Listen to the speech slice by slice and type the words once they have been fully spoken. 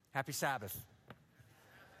Happy Sabbath.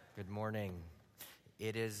 Good morning.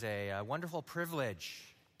 It is a wonderful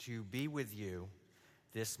privilege to be with you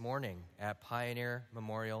this morning at Pioneer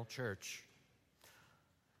Memorial Church.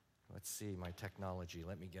 Let's see my technology.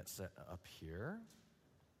 Let me get set up here.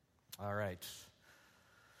 All right.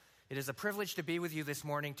 It is a privilege to be with you this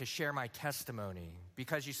morning to share my testimony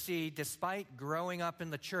because you see, despite growing up in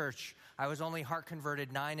the church, I was only heart converted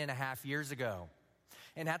 9.5 years ago.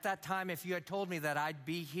 And at that time, if you had told me that I'd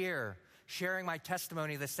be here sharing my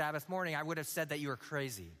testimony this Sabbath morning, I would have said that you were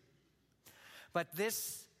crazy. But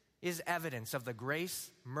this is evidence of the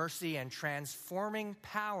grace, mercy, and transforming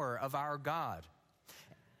power of our God.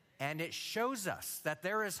 And it shows us that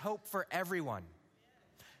there is hope for everyone,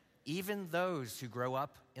 even those who grow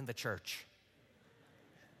up in the church.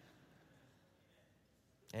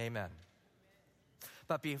 Amen.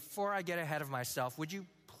 But before I get ahead of myself, would you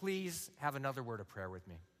please have another word of prayer with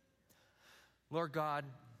me? Lord God,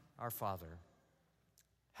 our Father,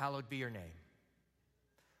 hallowed be your name.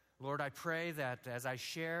 Lord, I pray that as I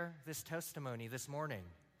share this testimony this morning,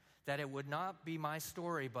 that it would not be my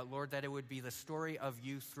story, but Lord, that it would be the story of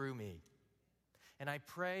you through me. And I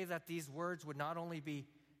pray that these words would not only be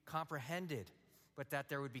comprehended, but that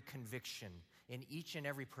there would be conviction in each and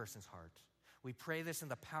every person's heart. We pray this in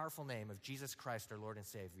the powerful name of Jesus Christ, our Lord and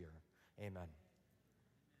Savior. Amen.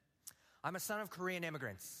 I'm a son of Korean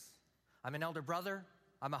immigrants. I'm an elder brother.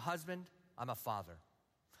 I'm a husband. I'm a father.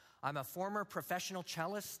 I'm a former professional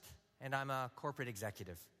cellist, and I'm a corporate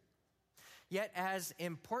executive. Yet, as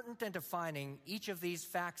important and defining each of these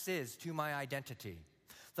facts is to my identity,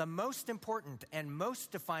 the most important and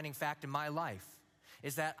most defining fact in my life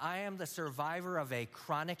is that I am the survivor of a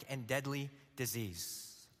chronic and deadly disease.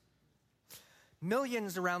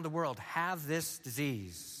 Millions around the world have this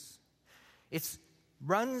disease. It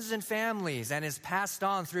runs in families and is passed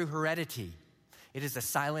on through heredity. It is a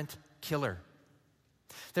silent killer.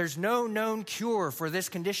 There's no known cure for this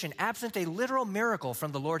condition absent a literal miracle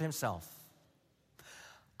from the Lord himself.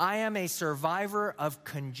 I am a survivor of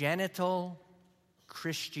congenital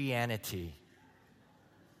Christianity.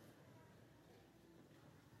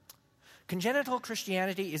 Congenital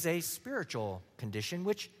Christianity is a spiritual condition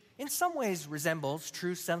which in some ways resembles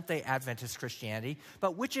true Seventh-day Adventist Christianity,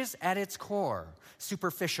 but which is at its core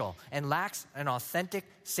superficial and lacks an authentic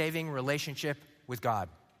saving relationship with God.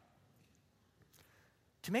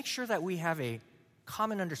 To make sure that we have a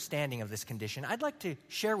common understanding of this condition, I'd like to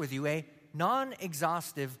share with you a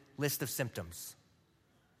non-exhaustive list of symptoms.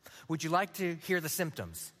 Would you like to hear the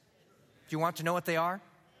symptoms? Do you want to know what they are?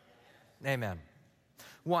 Amen.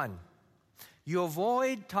 1, you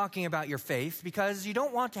avoid talking about your faith because you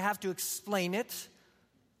don't want to have to explain it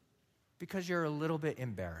because you're a little bit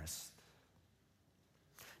embarrassed.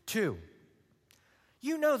 2,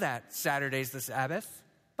 you know that Saturday's the Sabbath,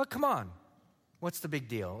 but come on, what's the big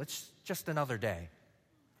deal? It's just another day.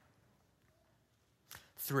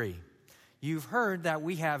 3, you've heard that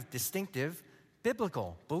we have distinctive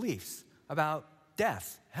biblical beliefs about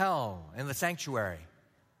death, hell, and the sanctuary,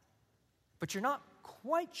 but you're not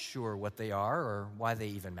quite sure what they are or why they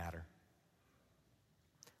even matter.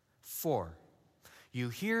 4, you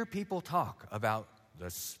hear people talk about the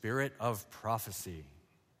spirit of prophecy,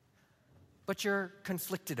 but you're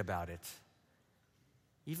conflicted about it,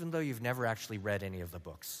 even though you've never actually read any of the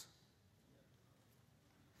books.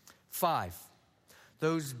 5,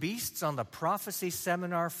 those beasts on the prophecy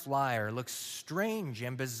seminar flyer look strange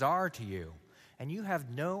and bizarre to you, and you have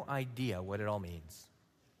no idea what it all means.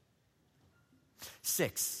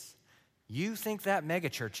 6, you think that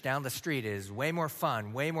megachurch down the street is way more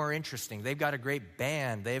fun, way more interesting. They've got a great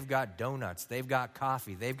band. They've got donuts. They've got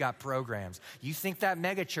coffee. They've got programs. You think that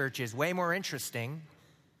megachurch is way more interesting,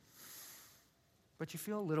 but you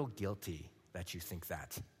feel a little guilty that you think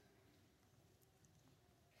that.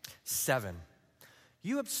 7,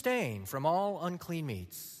 you abstain from all unclean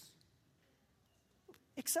meats,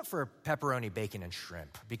 except for pepperoni, bacon, and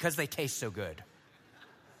shrimp, because they taste so good.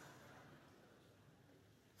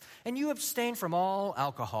 And you abstain from all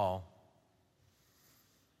alcohol.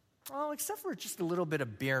 Oh, except for just a little bit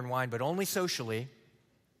of beer and wine, but only socially.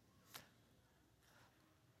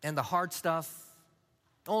 And the hard stuff,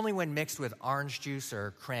 only when mixed with orange juice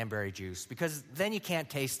or cranberry juice, because then you can't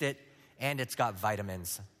taste it, and it's got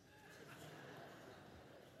vitamins.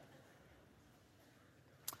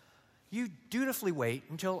 You dutifully wait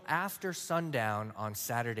until after sundown on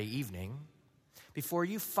Saturday evening before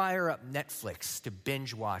you fire up Netflix to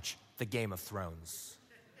binge watch the Game of Thrones.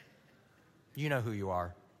 You know who you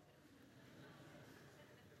are.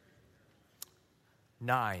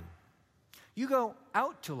 9, you go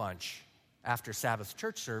out to lunch after Sabbath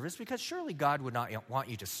church service because surely God would not want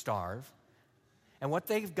you to starve. And what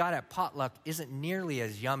they've got at potluck isn't nearly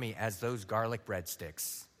as yummy as those garlic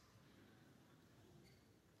breadsticks.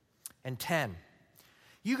 And 10,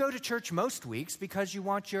 you go to church most weeks because you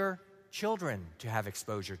want your children to have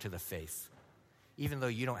exposure to the faith, even though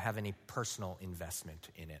you don't have any personal investment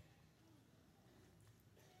in it.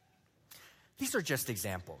 These are just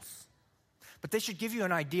examples, but they should give you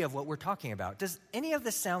an idea of what we're talking about. Does any of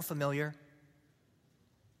this sound familiar?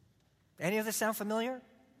 Any of this sound familiar?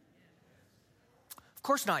 Of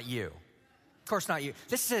course not you. Of course not you.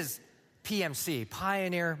 This is PMC,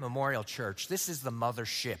 Pioneer Memorial Church. This is the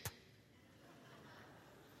mothership.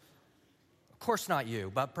 Of course not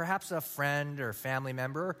you, but perhaps a friend or family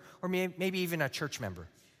member, or maybe even a church member.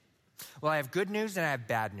 Well, I have good news and I have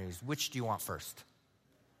bad news. Which do you want first?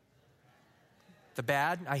 The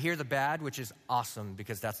bad? I hear the bad, which is awesome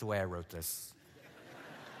because that's the way I wrote this.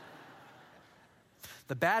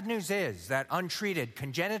 The bad news is that untreated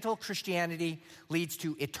congenital Christianity leads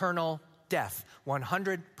to eternal death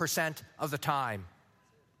 100% of the time.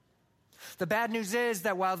 The bad news is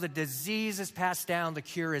that while the disease is passed down, the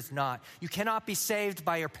cure is not. You cannot be saved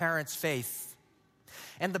by your parents' faith.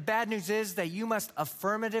 And the bad news is that you must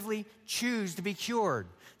affirmatively choose to be cured.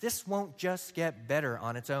 This won't just get better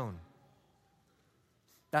on its own.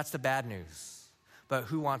 That's the bad news. But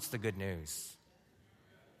who wants the good news?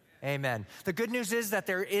 Amen. The good news is that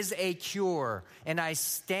there is a cure, and I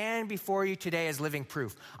stand before you today as living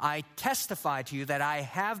proof. I testify to you that I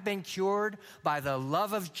have been cured by the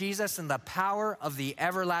love of Jesus and the power of the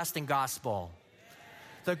everlasting gospel.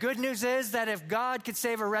 The good news is that if God could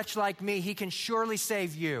save a wretch like me, he can surely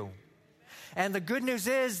save you. And the good news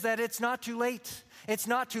is that it's not too late. It's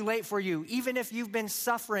not too late for you. Even if you've been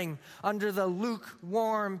suffering under the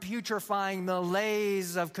lukewarm, putrefying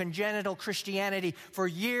malaise of congenital Christianity for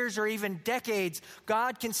years or even decades,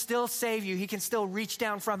 God can still save you. He can still reach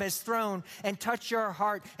down from his throne and touch your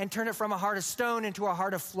heart and turn it from a heart of stone into a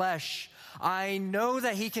heart of flesh. I know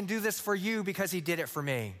that he can do this for you because he did it for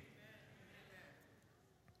me.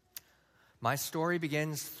 My story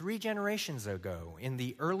begins 3 generations ago in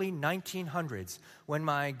the early 1900s when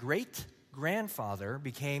my great-grandfather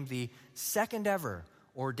became the second ever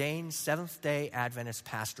ordained Seventh-day Adventist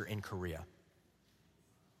pastor in Korea.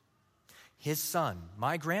 His son,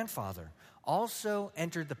 my grandfather, also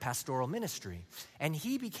entered the pastoral ministry, and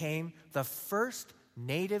he became the first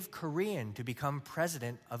native Korean to become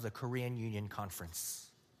president of the Korean Union Conference.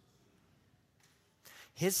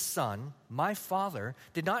 His son, my father,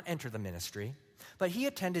 did not enter the ministry, but he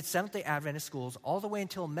attended Seventh-day Adventist schools all the way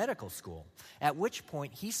until medical school, at which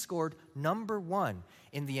point he scored number 1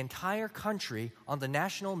 in the entire country on the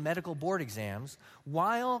National Medical Board exams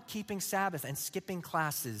while keeping Sabbath and skipping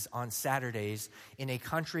classes on Saturdays in a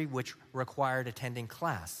country which required attending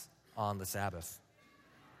class on the Sabbath.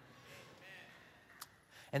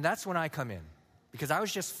 And that's when I come in, because I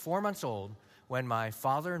was just 4 months old when my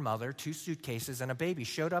father and mother, 2 suitcases, and a baby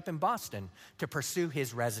showed up in Boston to pursue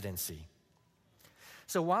his residency.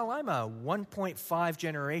 So while I'm a 1.5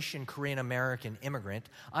 generation Korean American immigrant,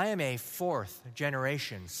 I am a 4th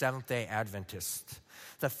generation Seventh-day Adventist.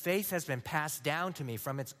 The faith has been passed down to me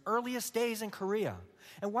from its earliest days in Korea.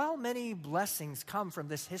 And while many blessings come from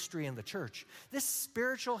this history in the church, this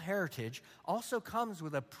spiritual heritage also comes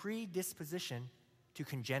with a predisposition to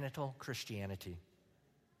congenital Christianity.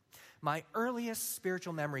 My earliest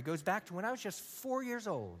spiritual memory goes back to when I was just 4 years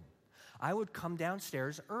old. I would come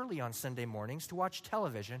downstairs early on Sunday mornings to watch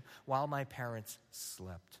television while my parents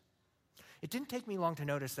slept. It didn't take me long to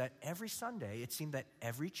notice that every Sunday, it seemed that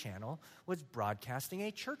every channel was broadcasting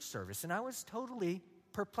a church service, and I was totally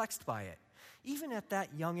perplexed by it. Even at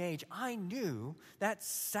that young age, I knew that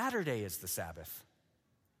Saturday is the Sabbath.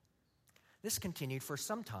 This continued for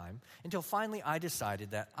some time until finally I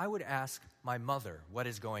decided that I would ask my mother what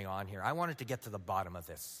is going on here. I wanted to get to the bottom of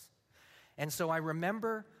this. And so I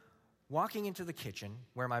remember walking into the kitchen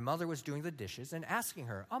where my mother was doing the dishes and asking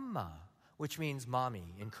her, "Amma," which means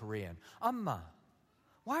mommy in Korean. "Amma,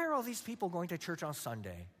 why are all these people going to church on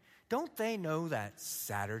Sunday? Don't they know that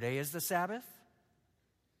Saturday is the Sabbath?"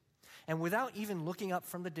 And without even looking up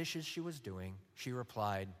from the dishes she was doing, she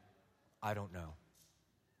replied, "I don't know."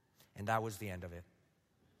 And that was the end of it.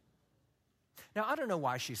 Now, I don't know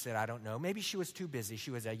why she said, "I don't know." Maybe she was too busy.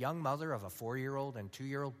 She was a young mother of a 4-year-old and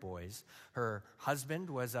 2-year-old boys. Her husband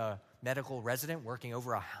was a medical resident working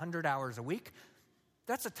over 100 hours a week.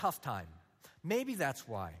 That's a tough time. Maybe that's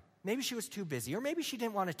why. Maybe she was too busy, or maybe she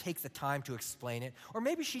didn't want to take the time to explain it, or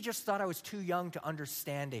maybe she just thought I was too young to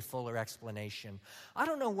understand a fuller explanation. I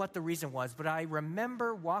don't know what the reason was, but I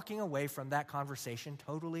remember walking away from that conversation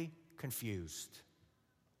totally confused.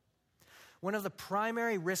 One of the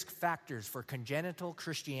primary risk factors for congenital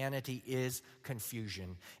Christianity is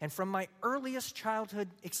confusion. And from my earliest childhood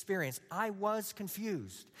experience, I was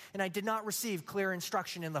confused, and I did not receive clear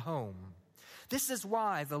instruction in the home. This is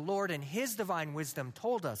why the Lord in his divine wisdom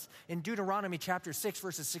told us in Deuteronomy chapter 6,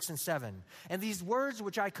 verses 6 and 7, "And these words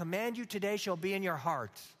which I command you today shall be in your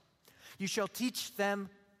heart. You shall teach them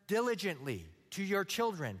diligently to your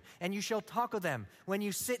children, and you shall talk of them when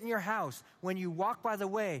you sit in your house, when you walk by the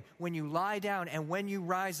way, when you lie down, and when you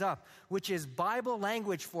rise up," which is Bible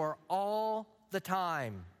language for all the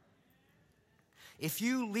time. If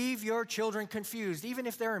you leave your children confused, even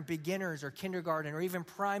if they're in beginners or kindergarten or even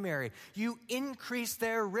primary, you increase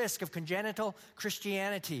their risk of congenital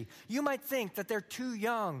Christianity. You might think that they're too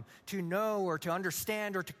young to know or to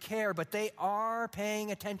understand or to care, but they are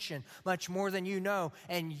paying attention much more than you know,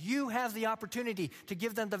 and you have the opportunity to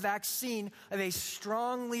give them the vaccine of a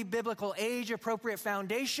strongly biblical, age-appropriate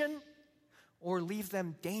foundation, or leave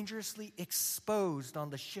them dangerously exposed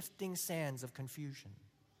on the shifting sands of confusion.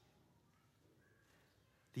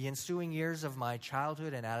 The ensuing years of my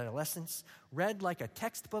childhood and adolescence read like a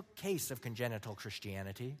textbook case of congenital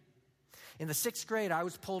Christianity. In the 6th grade, I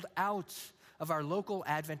was pulled out of our local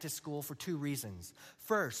Adventist school for 2 reasons.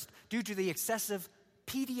 First, due to the excessive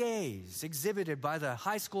PDAs exhibited by the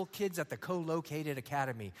high school kids at the co-located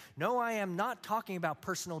academy. No, I am not talking about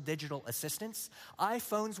personal digital assistants.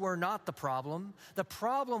 iPhones were not the problem. The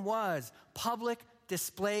problem was public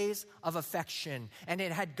displays of affection. And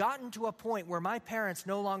it had gotten to a point where my parents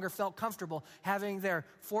no longer felt comfortable having their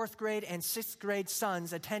 4th grade and 6th grade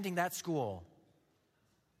sons attending that school.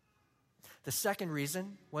 The second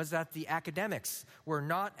reason was that the academics were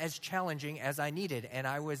not as challenging as I needed, and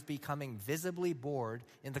I was becoming visibly bored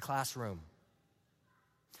in the classroom.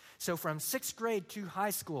 So from 6th grade to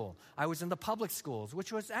high school, I was in the public schools,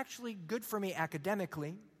 which was actually good for me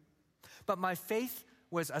academically, but my faith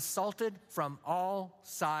was assaulted from all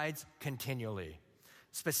sides continually.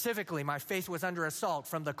 Specifically, my faith was under assault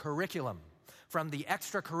from the curriculum, from the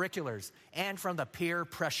extracurriculars, and from the peer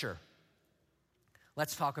pressure.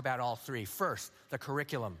 Let's talk about all 3. First, the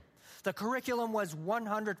curriculum. The curriculum was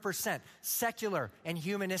 100% secular and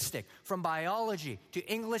humanistic. From biology to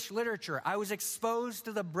English literature, I was exposed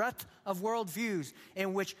to the breadth of worldviews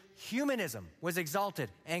in which humanism was exalted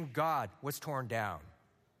and God was torn down.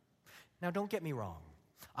 Now, don't get me wrong.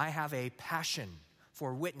 I have a passion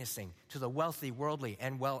for witnessing to the wealthy, worldly,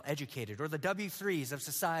 and well-educated, or the W3s of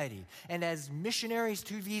society. And as missionaries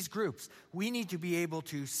to these groups, we need to be able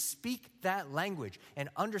to speak that language and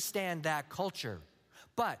understand that culture.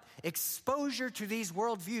 But exposure to these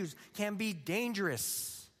worldviews can be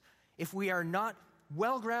dangerous if we are not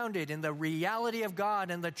well-grounded in the reality of God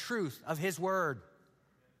and the truth of His Word.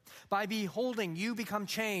 By beholding, you become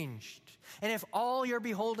changed. And if all you're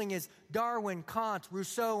beholding is Darwin, Kant,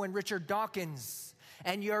 Rousseau, and Richard Dawkins,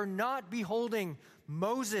 and you're not beholding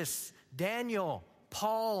Moses, Daniel,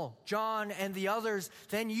 Paul, John, and the others,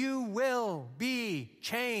 then you will be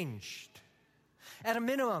changed. At a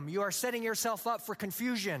minimum, you are setting yourself up for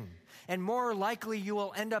confusion, and more likely you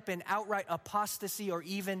will end up in outright apostasy or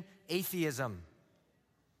even atheism.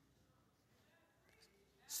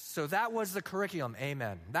 So that was the curriculum.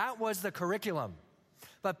 Amen. That was the curriculum.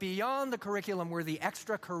 But beyond the curriculum were the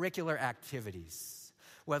extracurricular activities.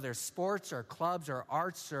 Whether sports or clubs or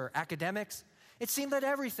arts or academics, it seemed that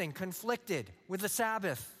everything conflicted with the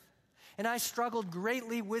Sabbath. And I struggled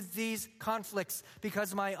greatly with these conflicts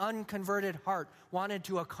because my unconverted heart wanted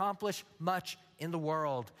to accomplish much in the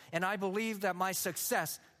world. And I believed that my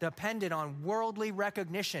success depended on worldly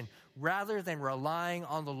recognition rather than relying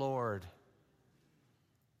on the Lord.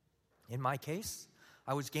 In my case,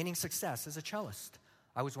 I was gaining success as a cellist.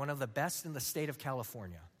 I was one of the best in the state of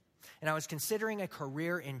California. And I was considering a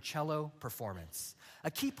career in cello performance.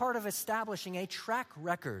 A key part of establishing a track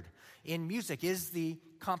record in music is the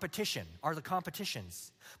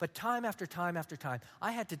competitions. But time after time after time,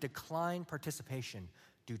 I had to decline participation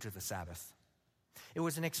due to the Sabbath. It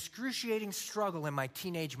was an excruciating struggle in my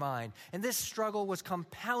teenage mind, and this struggle was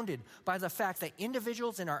compounded by the fact that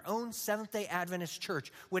individuals in our own Seventh-day Adventist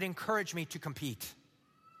church would encourage me to compete.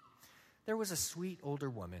 There was a sweet older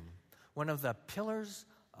woman, one of the pillars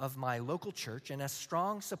of my local church and a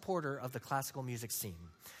strong supporter of the classical music scene.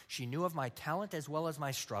 She knew of my talent as well as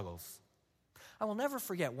my struggles. I will never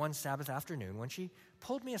forget one Sabbath afternoon when she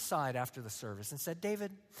pulled me aside after the service and said,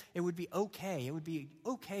 "David, it would be okay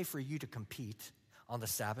for you to compete on the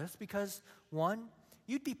Sabbath because, one,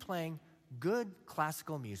 you'd be playing good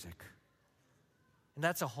classical music." And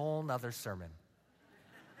that's a whole nother sermon.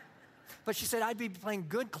 But she said, I'd be playing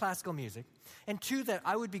good classical music, And 2, that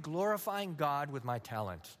I would be glorifying God with my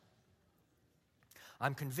talent.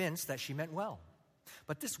 I'm convinced that she meant well.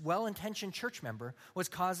 But this well-intentioned church member was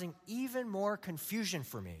causing even more confusion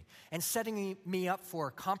for me and setting me up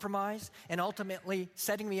for compromise and ultimately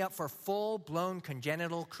setting me up for full-blown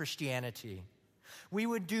congenital Christianity. We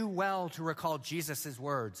would do well to recall Jesus'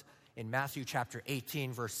 words in Matthew chapter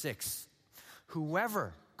 18, verse 6.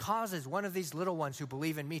 Whoever causes one of these little ones who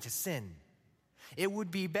believe in me to sin, it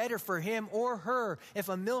would be better for him or her if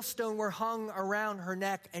a millstone were hung around her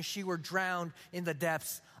neck and she were drowned in the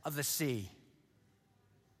depths of the sea.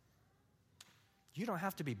 You don't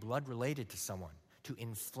have to be blood related to someone to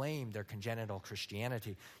inflame their congenital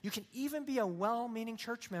Christianity. You can even be a well-meaning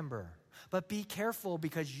church member. But be careful,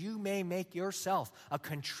 because you may make yourself a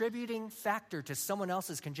contributing factor to someone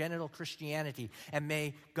else's congenital Christianity. And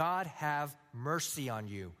may God have mercy on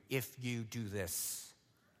you if you do this.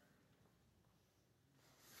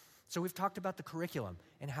 So we've talked about the curriculum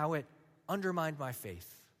and how it undermined my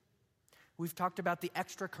faith. We've talked about the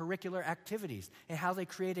extracurricular activities and how they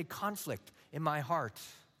created conflict in my heart.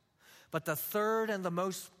 But the third and the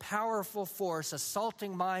most powerful force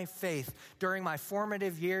assaulting my faith during my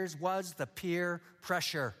formative years was the peer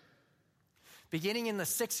pressure. Beginning in the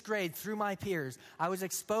 6th grade through my peers, I was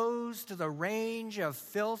exposed to the range of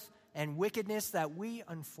filth and wickedness that we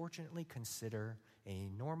unfortunately consider a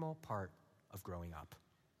normal part of growing up.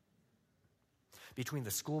 Between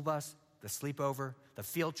the school bus, the sleepover, the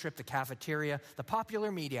field trip, the cafeteria, the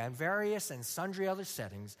popular media, and various and sundry other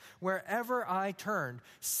settings, wherever I turned,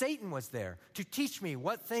 Satan was there to teach me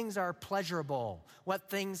what things are pleasurable, what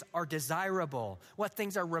things are desirable, what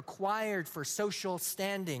things are required for social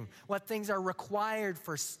standing, what things are required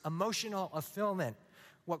for emotional fulfillment,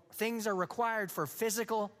 what things are required for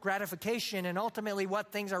physical gratification, and ultimately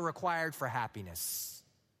what things are required for happiness.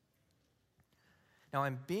 Now,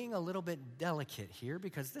 I'm being a little bit delicate here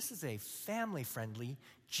because this is a family-friendly,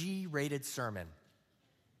 G-rated sermon.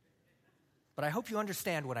 But I hope you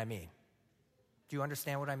understand what I mean. Do you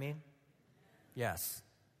understand what I mean? Yes.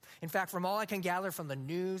 In fact, from all I can gather from the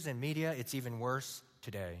news and media, it's even worse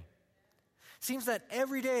today. It seems that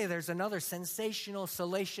every day there's another sensational,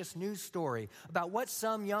 salacious news story about what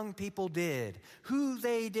some young people did, who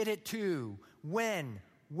they did it to, when,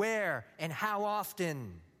 where, and how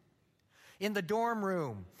often. In the dorm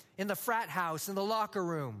room, in the frat house, in the locker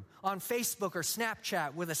room, on Facebook or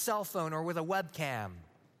Snapchat with a cell phone or with a webcam.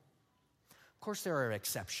 Of course, there are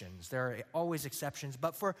exceptions. There are always exceptions.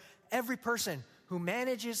 But for every person who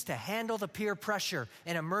manages to handle the peer pressure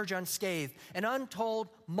and emerge unscathed, an untold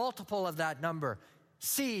multiple of that number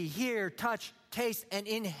see, hear, touch, taste, and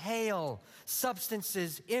inhale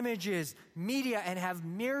substances, images, media, and have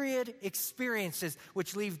myriad experiences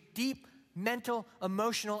which leave deep mental,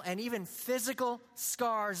 emotional, and even physical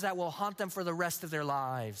scars that will haunt them for the rest of their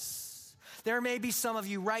lives. There may be some of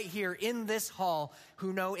you right here in this hall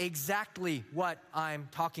who know exactly what I'm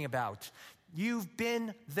talking about. You've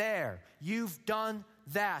been there. You've done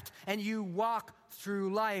that. And you walk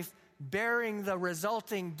through life bearing the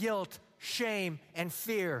resulting guilt, shame, and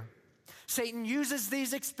fear. Satan uses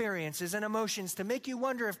these experiences and emotions to make you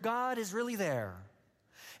wonder if God is really there.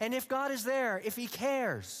 And if God is there, if he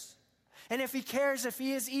cares. And if he cares, if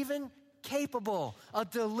he is even capable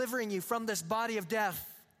of delivering you from this body of death.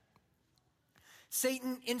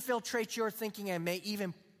 Satan infiltrates your thinking and may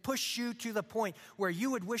even push you to the point where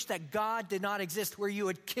you would wish that God did not exist, where you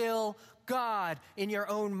would kill God in your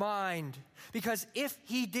own mind. Because if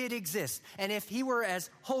he did exist, and if he were as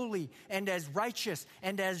holy and as righteous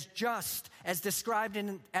and as just as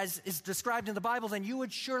is described in the Bible, then you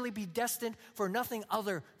would surely be destined for nothing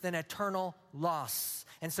other than eternal loss.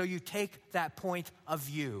 And so you take that point of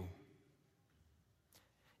view.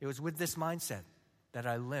 It was with this mindset that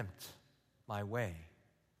I limped my way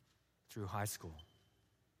through high school.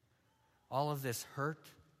 All of this hurt,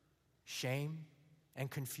 shame, and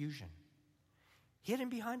confusion, hidden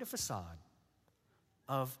behind a facade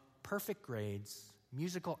of perfect grades,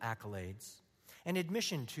 musical accolades, and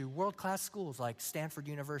admission to world-class schools like Stanford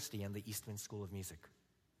University and the Eastman School of Music.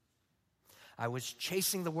 I was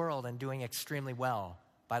chasing the world and doing extremely well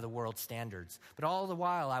by the world's standards. But all the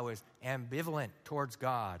while I was ambivalent towards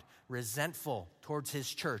God, resentful towards his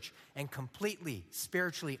church, and completely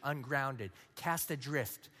spiritually ungrounded, cast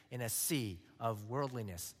adrift in a sea of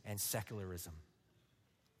worldliness and secularism.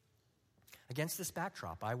 Against this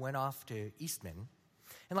backdrop, I went off to Eastman,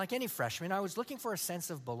 and like any freshman, I was looking for a sense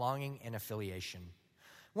of belonging and affiliation.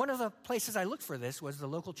 One of the places I looked for this was the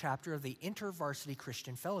local chapter of the InterVarsity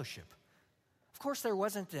Christian Fellowship. Of course, there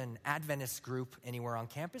wasn't an Adventist group anywhere on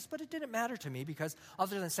campus, but it didn't matter to me because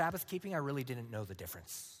other than Sabbath keeping, I really didn't know the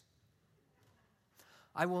difference.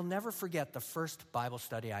 I will never forget the first Bible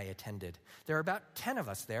study I attended. There were about 10 of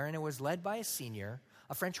us there, and it was led by a senior,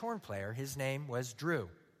 a French horn player. His name was Drew.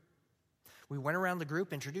 We went around the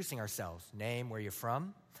group introducing ourselves, name, where you're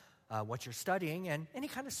from, what you're studying, and any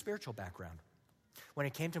kind of spiritual background. When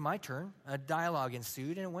it came to my turn, a dialogue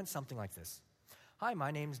ensued, and it went something like this. Hi,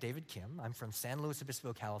 my name's David Kim. I'm from San Luis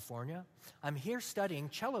Obispo, California. I'm here studying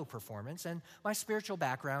cello performance, and my spiritual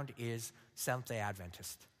background is Seventh-day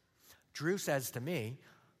Adventist. Drew says to me,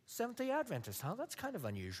 Seventh-day Adventist, huh? That's kind of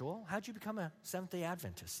unusual. How'd you become a Seventh-day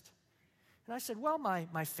Adventist? And I said, well,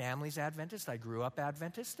 my family's Adventist. I grew up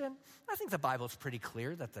Adventist, and I think the Bible's pretty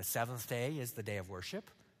clear that the seventh day is the day of worship.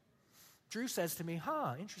 Drew says to me,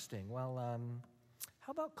 interesting. Well,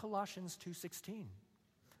 how about Colossians 2:16?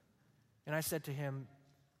 And I said to him,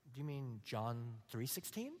 do you mean John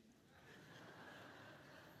 3:16?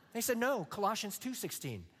 He said, no, Colossians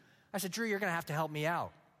 2:16. I said, Drew, you're going to have to help me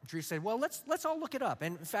out. Drew said, well, let's all look it up.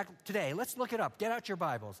 And in fact, today, let's look it up. Get out your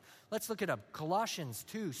Bibles. Let's look it up. Colossians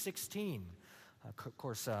 2:16. Of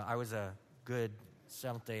course, I was a good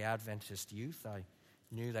Seventh-day Adventist youth. I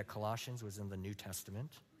knew that Colossians was in the New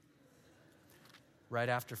Testament. Right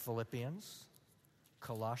after Philippians,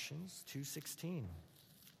 Colossians 2:16.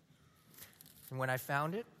 And when I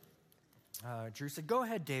found it, Drew said, go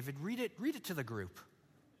ahead, David, read it to the group.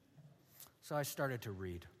 So I started to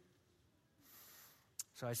read.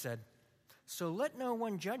 So I said, so let no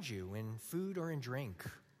one judge you in food or in drink,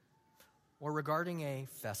 or regarding a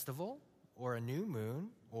festival, or a new moon,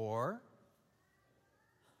 or,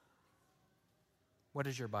 what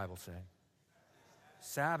does your Bible say?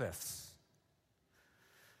 Sabbaths.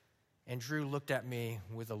 And Drew looked at me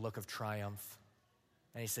with a look of triumph,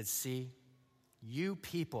 and he said, see, you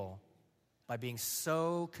people, by being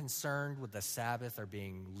so concerned with the Sabbath, are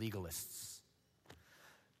being legalists.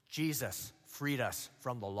 Jesus freed us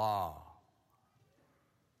from the law.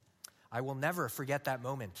 I will never forget that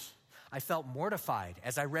moment. I felt mortified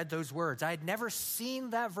as I read those words. I had never seen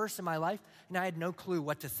that verse in my life, and I had no clue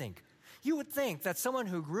what to think. You would think that someone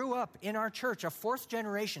who grew up in our church, a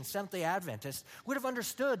fourth-generation Seventh-day Adventist, would have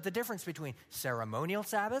understood the difference between ceremonial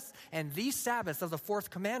Sabbaths and the Sabbath of the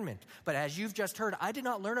fourth commandment. But as you've just heard, I did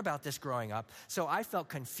not learn about this growing up, so I felt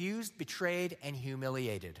confused, betrayed, and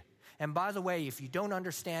humiliated. And by the way, if you don't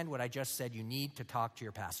understand what I just said, you need to talk to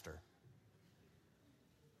your pastor.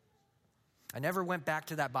 I never went back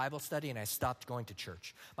to that Bible study, and I stopped going to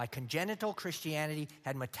church. My congenital Christianity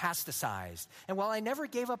had metastasized. And while I never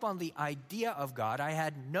gave up on the idea of God, I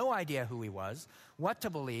had no idea who he was, what to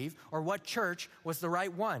believe, or what church was the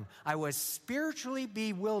right one. I was spiritually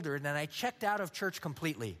bewildered, and I checked out of church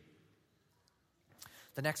completely.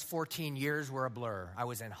 The next 14 years were a blur. I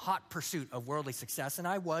was in hot pursuit of worldly success, and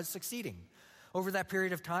I was succeeding. Over that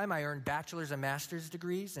period of time, I earned bachelor's and master's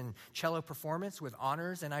degrees in cello performance with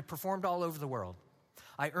honors, and I performed all over the world.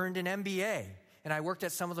 I earned an MBA, and I worked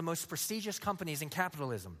at some of the most prestigious companies in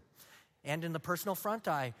capitalism. And in the personal front,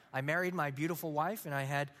 I married my beautiful wife, and I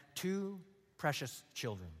had 2 precious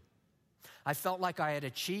children. I felt like I had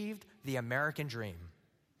achieved the American dream.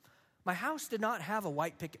 My house did not have a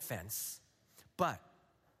white picket fence, but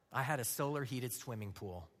I had a solar-heated swimming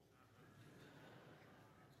pool.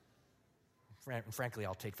 And frankly,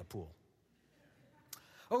 I'll take the pool.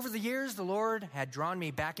 Over the years, the Lord had drawn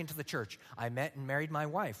me back into the church. I met and married my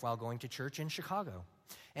wife while going to church in Chicago.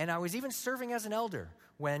 And I was even serving as an elder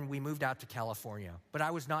when we moved out to California. But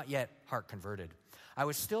I was not yet heart converted. I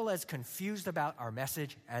was still as confused about our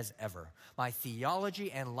message as ever. My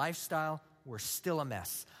theology and lifestyle were still a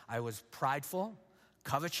mess. I was prideful,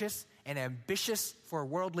 covetous, and ambitious for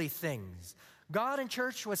worldly things. God and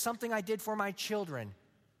church was something I did for my children,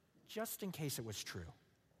 just in case it was true.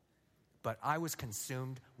 But I was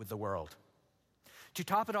consumed with the world. To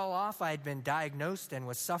top it all off, I had been diagnosed and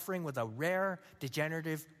was suffering with a rare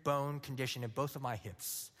degenerative bone condition in both of my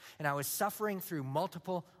hips. And I was suffering through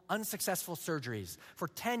multiple unsuccessful surgeries. For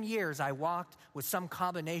 10 years, I walked with some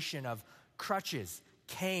combination of crutches,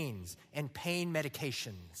 canes, and pain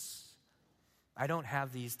medications. I don't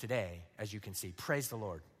have these today, as you can see. Praise the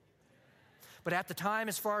Lord. But at the time,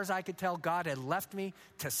 as far as I could tell, God had left me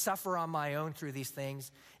to suffer on my own through these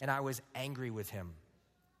things, and I was angry with him.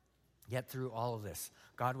 Yet through all of this,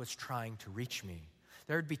 God was trying to reach me.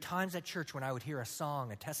 There would be times at church when I would hear a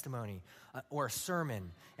song, a testimony, or a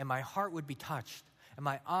sermon, and my heart would be touched, and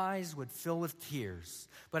my eyes would fill with tears,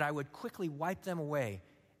 but I would quickly wipe them away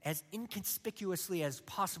as inconspicuously as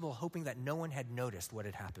possible, hoping that no one had noticed what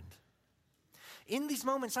had happened. In these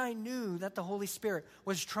moments, I knew that the Holy Spirit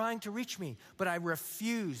was trying to reach me, but I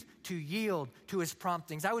refused to yield to his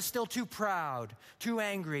promptings. I was still too proud, too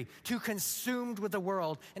angry, too consumed with the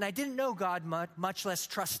world, and I didn't know God much less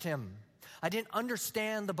trust him. I didn't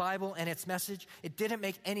understand the Bible and its message. It didn't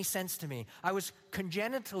make any sense to me. I was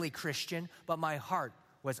congenitally Christian, but my heart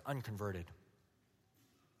was unconverted.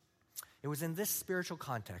 It was in this spiritual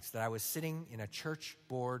context that I was sitting in a church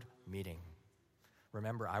board meeting.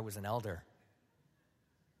 Remember, I was an elder.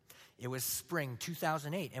 It was spring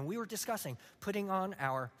 2008, and we were discussing putting on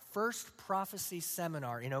our first prophecy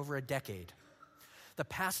seminar in over a decade. The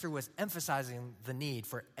pastor was emphasizing the need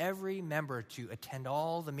for every member to attend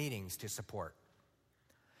all the meetings to support.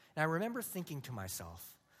 And I remember thinking to myself,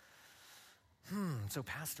 so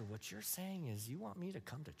pastor, what you're saying is you want me to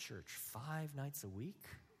come to church 5 nights a week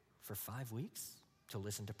for 5 weeks to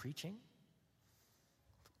listen to preaching?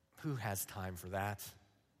 Who has time for that?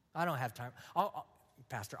 I don't have time.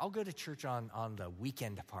 Pastor, I'll go to church on the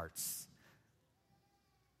weekend parts,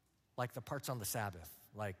 like the parts on the Sabbath,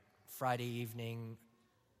 like Friday evening,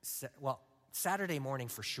 Saturday morning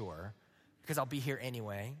for sure, because I'll be here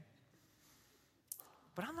anyway.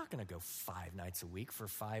 But I'm not going to go 5 nights a week for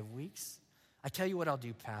 5 weeks. I tell you what I'll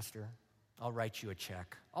do, Pastor. I'll write you a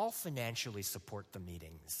check. I'll financially support the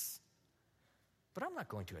meetings. But I'm not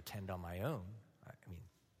going to attend on my own.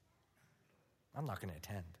 I'm not going to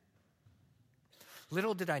attend.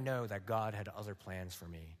 Little did I know that God had other plans for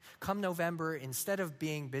me. Come November, instead of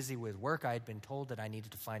being busy with work, I had been told that I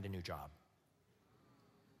needed to find a new job.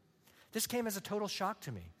 This came as a total shock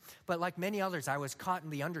to me. But like many others, I was caught in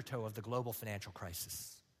the undertow of the global financial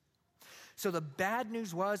crisis. So the bad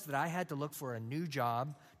news was that I had to look for a new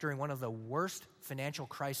job during one of the worst financial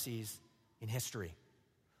crises in history.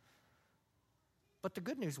 But the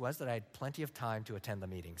good news was that I had plenty of time to attend the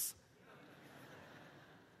meetings.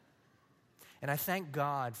 And I thank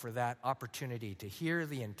God for that opportunity to hear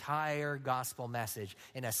the entire gospel message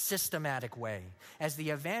in a systematic way. As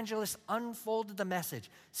the evangelist unfolded the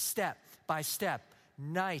message step by step,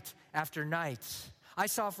 night after night, I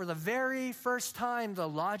saw for the very first time the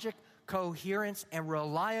logic, coherence, and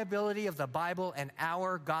reliability of the Bible and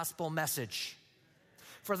our gospel message.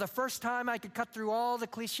 For the first time, I could cut through all the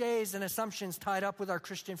cliches and assumptions tied up with our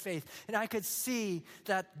Christian faith, and I could see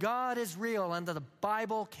that God is real and that the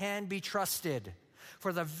Bible can be trusted.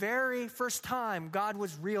 For the very first time, God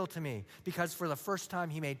was real to me, because for the first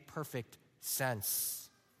time, he made perfect sense.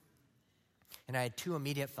 And I had 2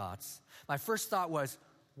 immediate thoughts. My first thought was,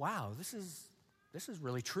 wow, this is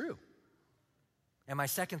really true. And my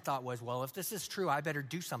second thought was, well, if this is true, I better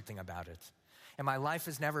do something about it. And my life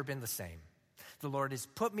has never been the same. The Lord has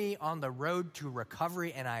put me on the road to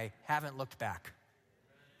recovery, and I haven't looked back.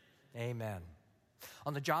 Amen.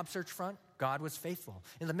 On the job search front, God was faithful.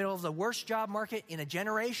 In the middle of the worst job market in a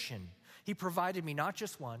generation, he provided me not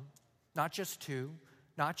just 1, not just 2,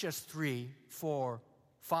 not just 3, 4,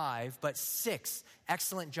 5, but 6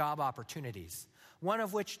 excellent job opportunities. One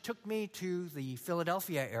of which took me to the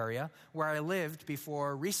Philadelphia area where I lived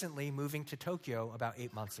before recently moving to Tokyo about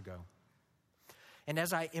 8 months ago. And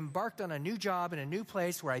as I embarked on a new job in a new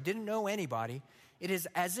place where I didn't know anybody, it is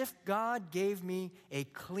as if God gave me a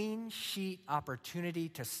clean sheet opportunity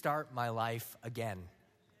to start my life again.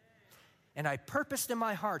 And I purposed in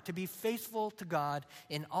my heart to be faithful to God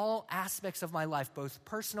in all aspects of my life, both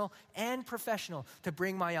personal and professional, to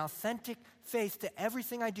bring my authentic faith to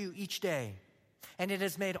everything I do each day. And it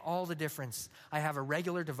has made all the difference. I have a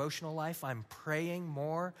regular devotional life. I'm praying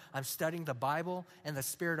more. I'm studying the Bible and the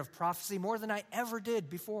spirit of prophecy more than I ever did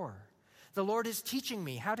before. The Lord is teaching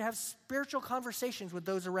me how to have spiritual conversations with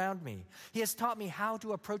those around me. He has taught me how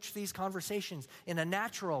to approach these conversations in a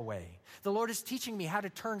natural way. The Lord is teaching me how to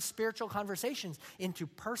turn spiritual conversations into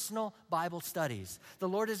personal Bible studies. The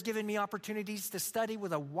Lord has given me opportunities to study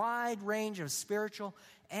with a wide range of spiritual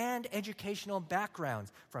and educational backgrounds,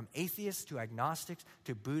 from atheists to agnostics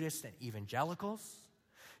to Buddhists and evangelicals,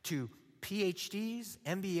 to PhDs,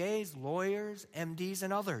 MBAs, lawyers, MDs,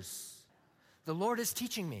 and others. The Lord is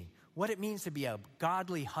teaching me what it means to be a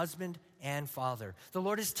godly husband and father. The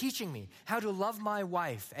Lord is teaching me how to love my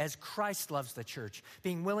wife as Christ loves the church,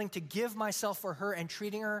 being willing to give myself for her and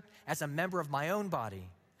treating her as a member of my own body.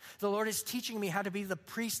 The Lord is teaching me how to be the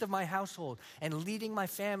priest of my household and leading my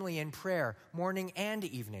family in prayer morning and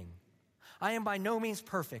evening. I am by no means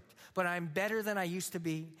perfect, but I'm better than I used to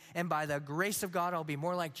be. And by the grace of God, I'll be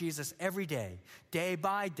more like Jesus every day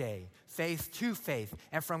by day, faith to faith,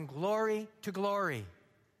 and from glory to glory.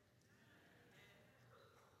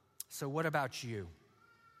 So what about you?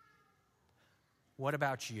 What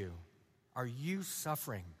about you? Are you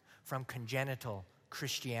suffering from congenital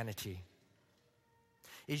Christianity?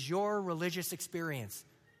 Is your religious experience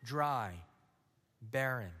dry,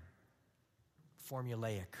 barren,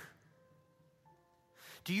 formulaic?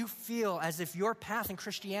 Do you feel as if your path in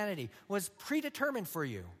Christianity was predetermined for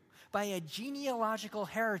you by a genealogical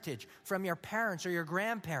heritage from your parents or your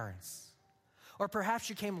grandparents? Or perhaps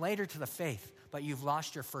you came later to the faith, but you've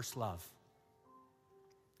lost your first love.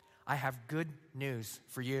 I have good news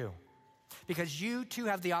for you, because you too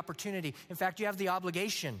have the opportunity, in fact, you have the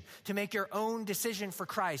obligation to make your own decision for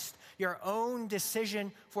Christ, your own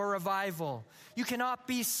decision for revival. You cannot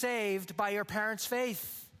be saved by your parents'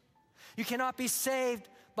 faith. You cannot be saved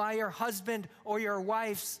by your husband or your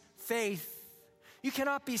wife's faith. You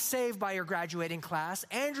cannot be saved by your graduating class.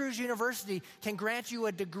 Andrews University can grant you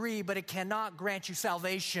a degree, but it cannot grant you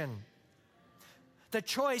salvation. The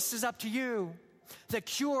choice is up to you. The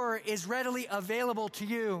cure is readily available to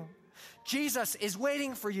you. Jesus is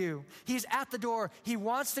waiting for you. He's at the door. He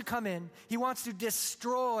wants to come in. He wants to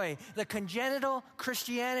destroy the congenital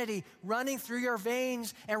Christianity running through your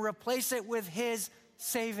veins and replace it with his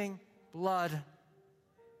saving blood.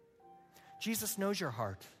 Jesus knows your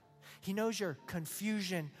heart. He knows your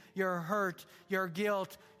confusion, your hurt, your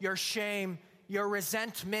guilt, your shame, your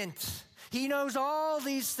resentment. He knows all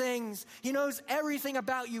these things. He knows everything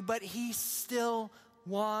about you, but he still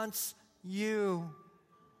wants you.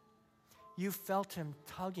 You felt him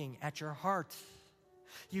tugging at your heart.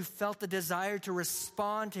 You felt the desire to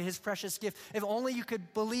respond to his precious gift. If only you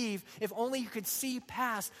could believe, if only you could see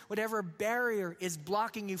past whatever barrier is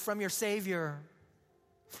blocking you from your Savior.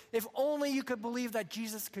 If only you could believe that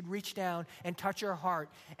Jesus could reach down and touch your heart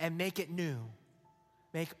and make it new.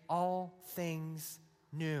 Make all things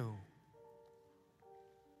new.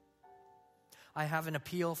 I have an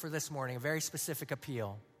appeal for this morning, a very specific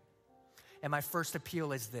appeal. And my first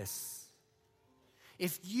appeal is this.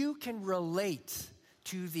 If you can relate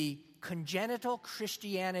to the congenital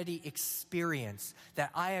Christianity experience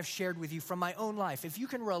that I have shared with you from my own life, if you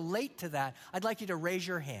can relate to that, I'd like you to raise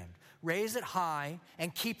your hand. Raise it high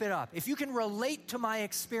and keep it up. If you can relate to my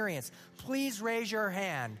experience, please raise your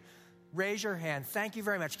hand. Raise your hand. Thank you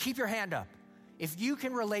very much. Keep your hand up. If you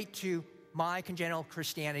can relate to my congenital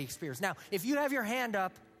Christianity experience. Now, if you have your hand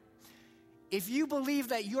up, if you believe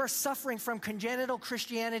that you're suffering from congenital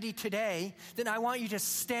Christianity today, then I want you to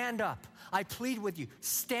stand up. I plead with you,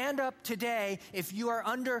 stand up today. If you are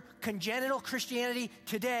under congenital Christianity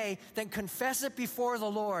today, then confess it before the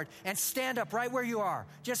Lord and stand up right where you are.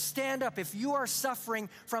 Just stand up. If you are suffering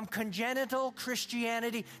from congenital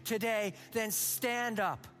Christianity today, then stand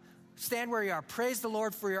up. Stand where you are. Praise the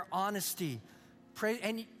Lord for your honesty.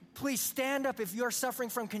 And please stand up if you're suffering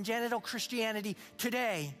from congenital Christianity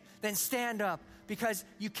today. Then stand up, because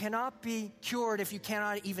you cannot be cured if you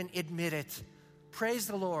cannot even admit it. Praise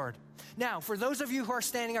the Lord. Now, for those of you who are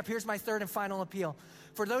standing up, here's my third and final appeal.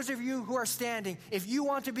 For those of you who are standing, if you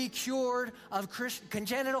want to be cured of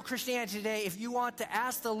congenital Christianity today, if you want to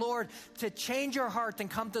ask the Lord to change your heart, then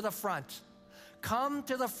come to the front. Come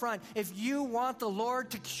to the front. If you want the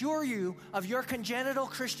Lord to cure you of your congenital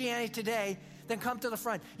Christianity today, then come to the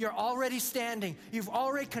front. You're already standing. You've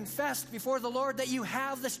already confessed before the Lord that you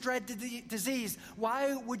have this dread disease.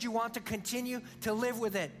 Why would you want to continue to live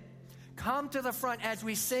with it? Come to the front as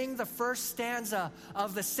we sing the first stanza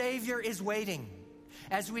of The Savior is Waiting.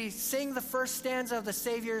 As we sing the first stanza of The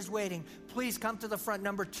Savior is Waiting, please come to the front,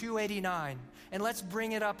 number 289. And let's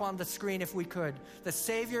bring it up on the screen if we could. The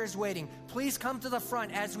Savior is Waiting. Please come to the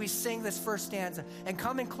front as we sing this first stanza, and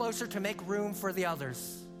come in closer to make room for the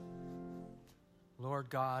others.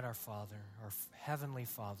 Lord God, our Father, our Heavenly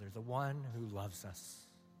Father, the one who loves us,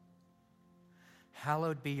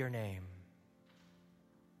 hallowed be your name.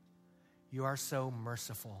 You are so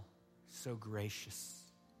merciful, so gracious.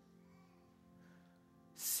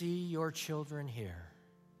 See your children here.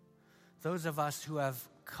 Those of us who have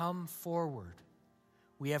come forward,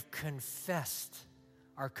 we have confessed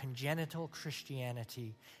our congenital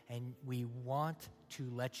Christianity, and we want to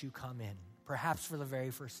let you come in, perhaps for the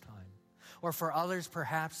very first time. Or for others,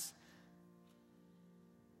 perhaps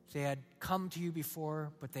they had come to you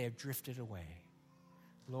before, but they have drifted away.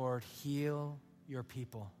 Lord, heal your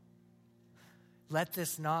people. Let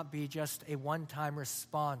this not be just a one-time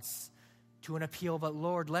response to an appeal, but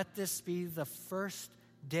Lord, let this be the first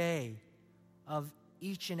day of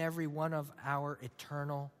each and every one of our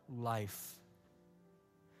eternal life.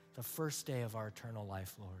 The first day of our eternal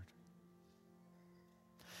life, Lord.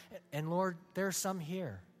 And Lord, there are some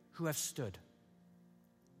here who have stood,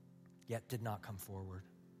 yet did not come forward.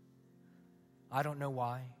 I don't know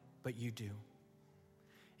why, but you do.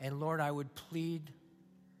 And Lord, I would plead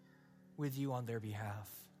with you on their behalf.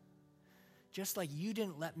 Just like you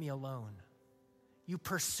didn't let me alone. You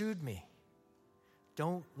pursued me.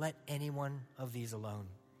 Don't let any one of these alone.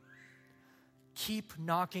 Keep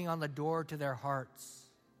knocking on the door to their hearts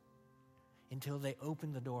until they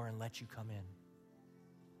open the door and let you come in.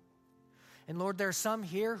 And Lord, there are some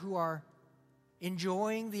here who are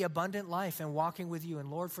enjoying the abundant life and walking with you. And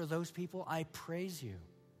Lord, for those people, I praise you.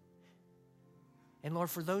 And Lord,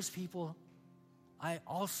 for those people, I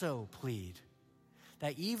also plead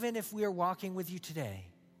that even if we are walking with you today,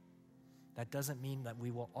 that doesn't mean that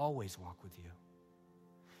we will always walk with you.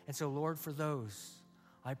 And so, Lord, for those,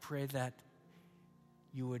 I pray that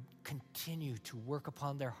you would continue to work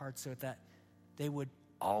upon their hearts so that they would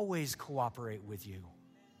always cooperate with you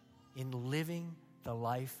in living the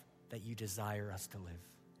life that you desire us to live.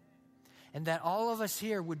 And that all of us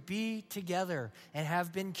here would be together and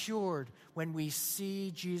have been cured when we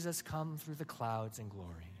see Jesus come through the clouds in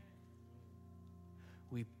glory.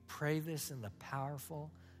 We pray this in the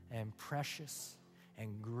powerful and precious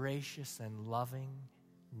and gracious and loving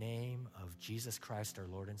name of Jesus Christ, our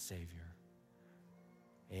Lord and Savior.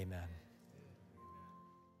 Amen.